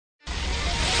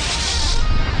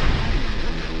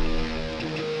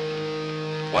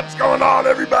What's going on,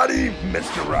 everybody?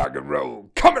 Mr. Rock and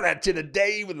Roll coming at you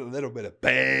today with a little bit of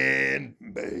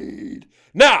BAND-MAID.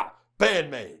 Now,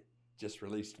 BAND-MAID just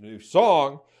released a new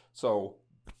song, so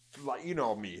like you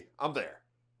know me, I'm there.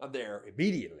 I'm there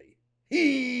immediately.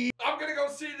 I'm gonna go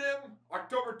see them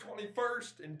October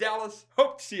 21st in Dallas.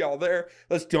 Hope to see y'all there.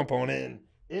 Let's jump on in.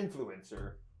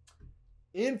 Influencer.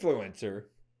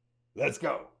 Let's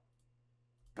go.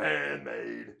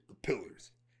 BAND-MAID. The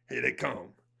Pillars. Here they come.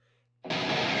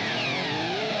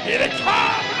 Here they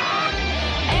come!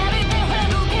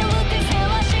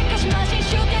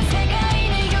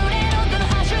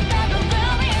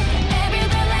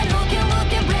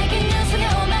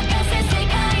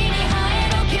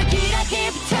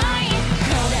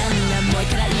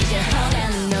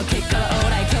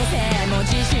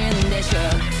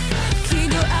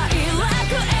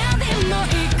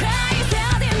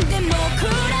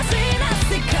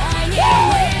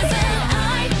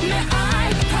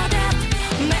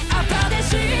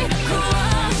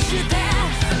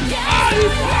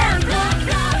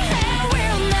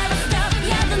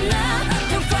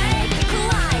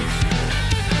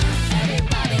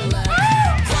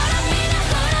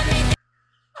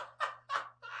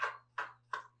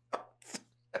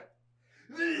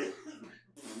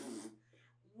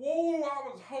 Whoa, I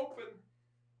was hoping.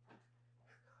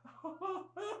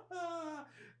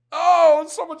 Oh,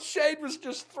 so much shade was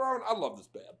just thrown. I love this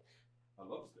band. I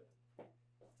love this band.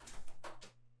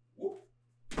 Whoop.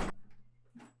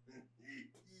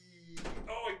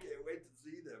 Oh, I can't wait to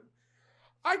see them.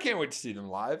 I can't wait to see them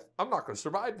live. I'm not going to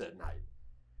survive that night.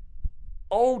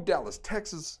 Oh, Dallas,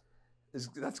 Texas,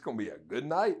 that's going to be a good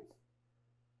night.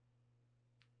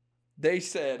 They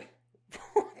said,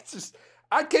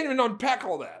 I can't even unpack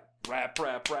all that. Rap.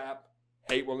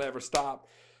 Hate will never stop.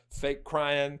 Fake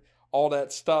crying. All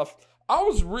that stuff. I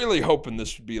was really hoping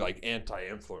this would be like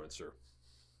anti-influencer.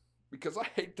 Because I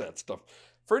hate that stuff.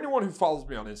 For anyone who follows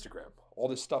me on Instagram, all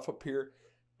this stuff up here,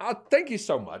 I thank you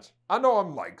so much. I know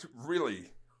I'm like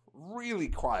really, really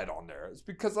quiet on there. It's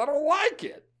because I don't like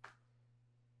it.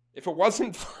 If it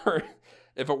wasn't for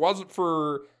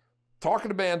talking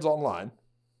to bands online,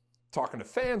 talking to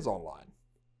fans online,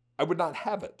 I would not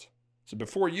have it. So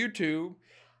before YouTube,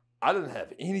 I didn't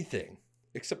have anything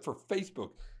except for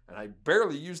Facebook, and I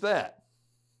barely use that.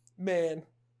 Man,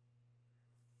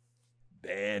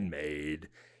 BAND-MAID.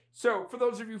 So for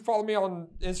those of you who follow me on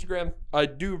Instagram, I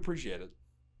do appreciate it.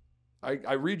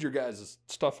 I read your guys'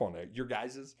 stuff on there. Your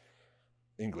guys'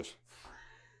 English.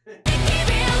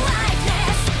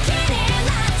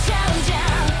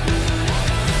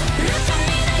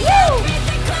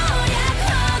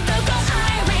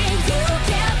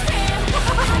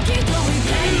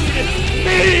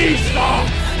 Stop!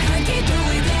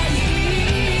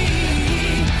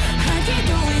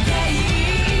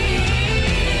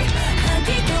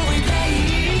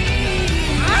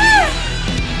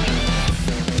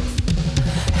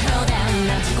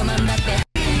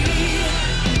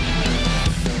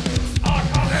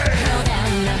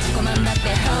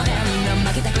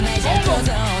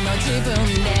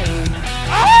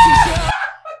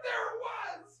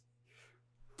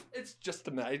 It's just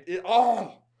a night.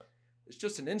 It's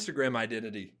just an Instagram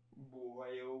identity. Boy,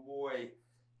 oh boy.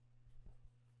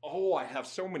 Oh, I have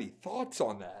so many thoughts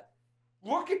on that.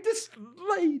 Look at this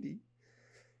lady.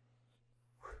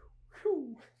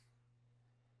 Whew.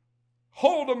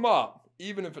 Hold them up,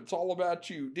 even if it's all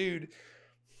about you, dude.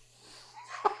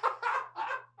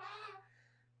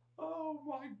 Oh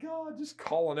my God, just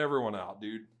calling everyone out,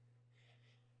 dude.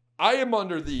 I am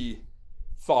under the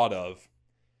thought of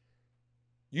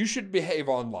you should behave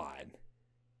online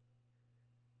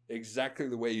exactly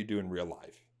the way you do in real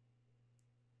life.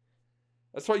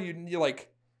 That's why you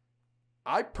like,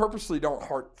 I purposely don't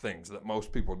heart things that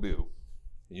most people do.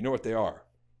 You know what they are.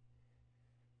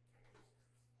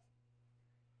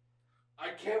 I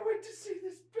can't wait to see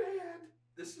this band.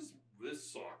 This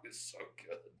song is so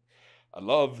good. I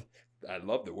love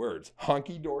the words.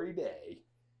 Hunky dory day.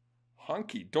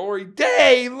 Hunky dory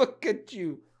day. Look at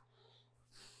you.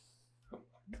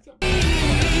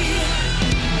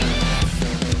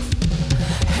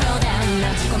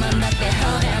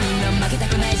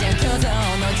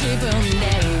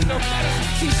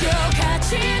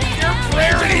 Your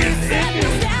clarity is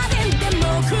ending.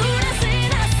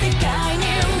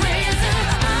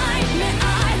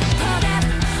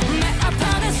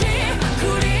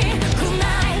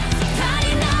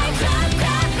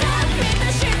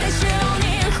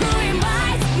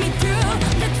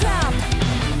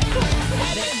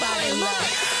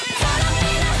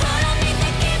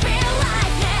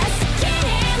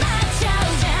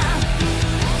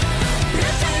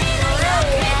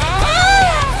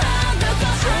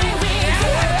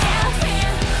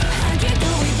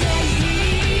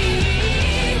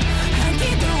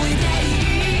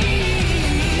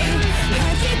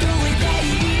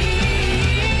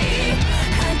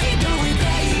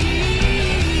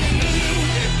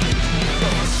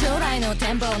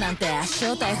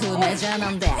 正体不明じゃ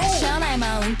なんで社内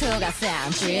マウントがせ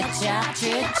んちっちゃち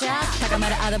っちゃ高め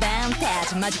るアドバンテー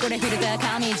ジマジこれフィルター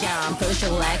神じゃん Push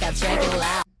it like a check it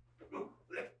out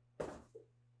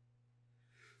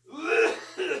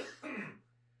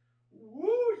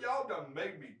Woo, y'all done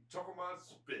made me chuckle my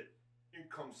spit. In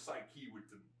comes Psyche with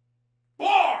the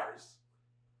bars.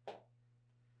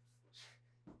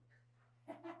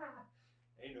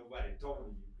 Ain't nobody told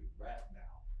me you could rap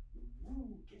now.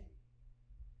 Woo, okay.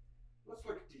 Let's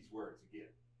look at these words again.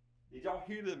 Did y'all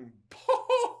hear them?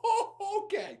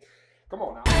 Okay. Come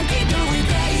on now.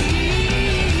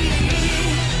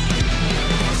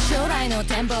 将来の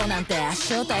展望なんて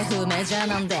正体不明じゃ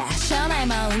なんで社内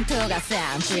マウントがせん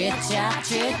ちっちゃ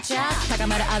ちっちゃ高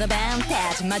まるアドバンテ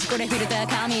ージマジこれフィルター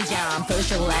神じゃん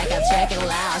Push it like a check it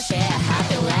out Share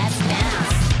happy let's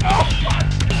dance Oh my.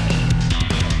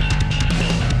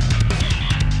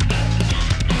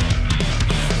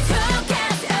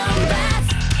 Focus on that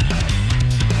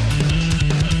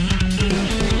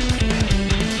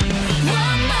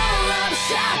One more love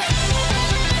shot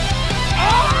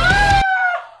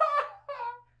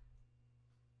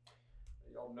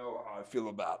Y'all know how I feel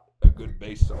about a good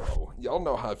bass solo. Y'all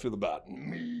know how I feel about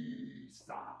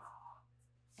Misa.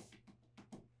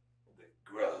 The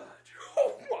Grudge.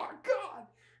 Oh my God.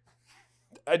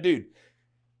 Dude,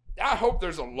 I hope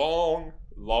there's a long,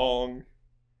 long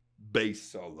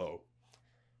bass solo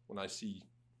when I see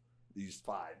these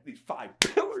five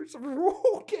pillars of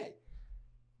okay.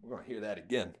 We're gonna hear that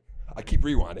again. I keep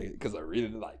rewinding it because I really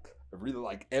like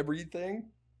everything.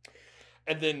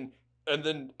 And then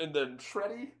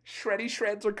shreddy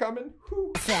shreds are coming.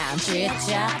 Whew. ちっ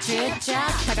ちゃちっちゃ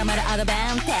高まるアド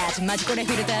バンテージマジこれ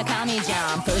フィルター神じ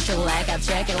ゃん Push it like a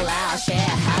check it out Share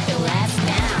happy let's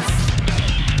dance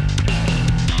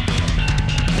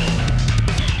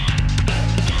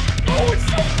Oh, it's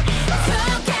so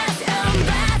Focus on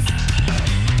that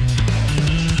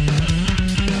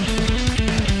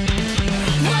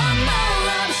One more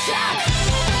love shot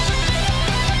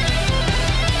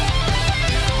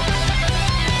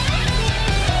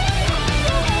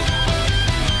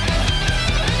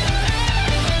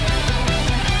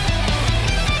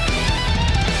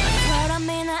ほら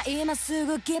みんな今す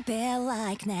ぐ Keep it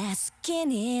like ね好き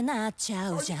になっち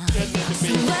ゃうじゃん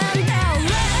Surrender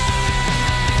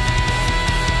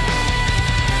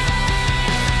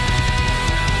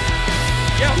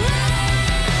Yeah.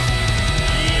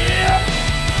 Yeah.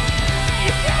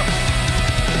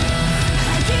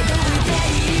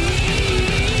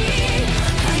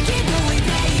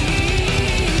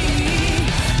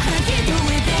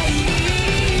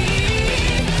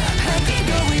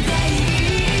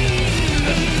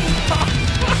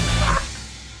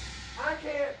 I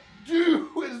can't do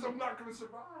this. I'm not going to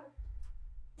survive.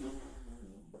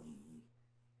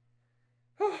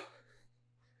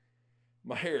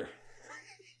 My hair.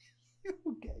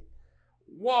 Okay.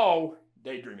 Whoa.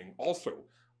 Daydreaming. Also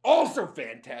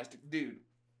fantastic, dude.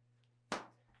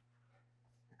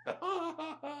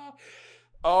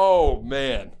 Oh,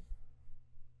 man.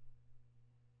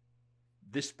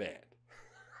 This band.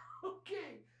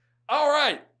 Okay. All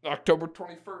right. October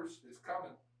 21st is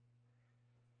coming.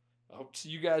 I hope to see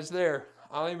you guys there.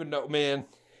 I don't even know, man.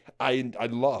 I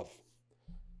love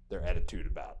their attitude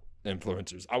about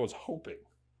influencers. I was hoping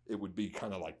it would be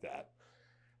kind of like that.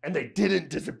 And they didn't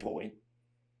disappoint.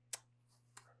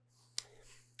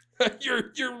 Your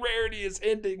rarity is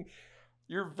ending.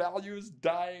 Your value is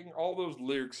dying. All those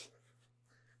lyrics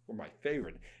were my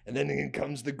favorite. And then in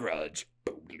comes the grudge.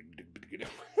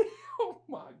 Oh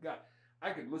my God.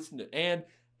 I could listen to and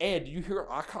do you hear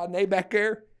Akane back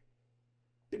there?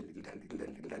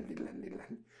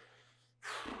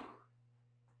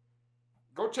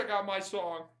 Go check out my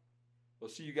song. We'll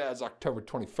see you guys October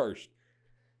 21st.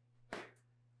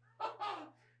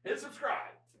 Hit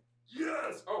subscribe.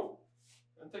 Yes. Oh,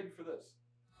 and thank you for this.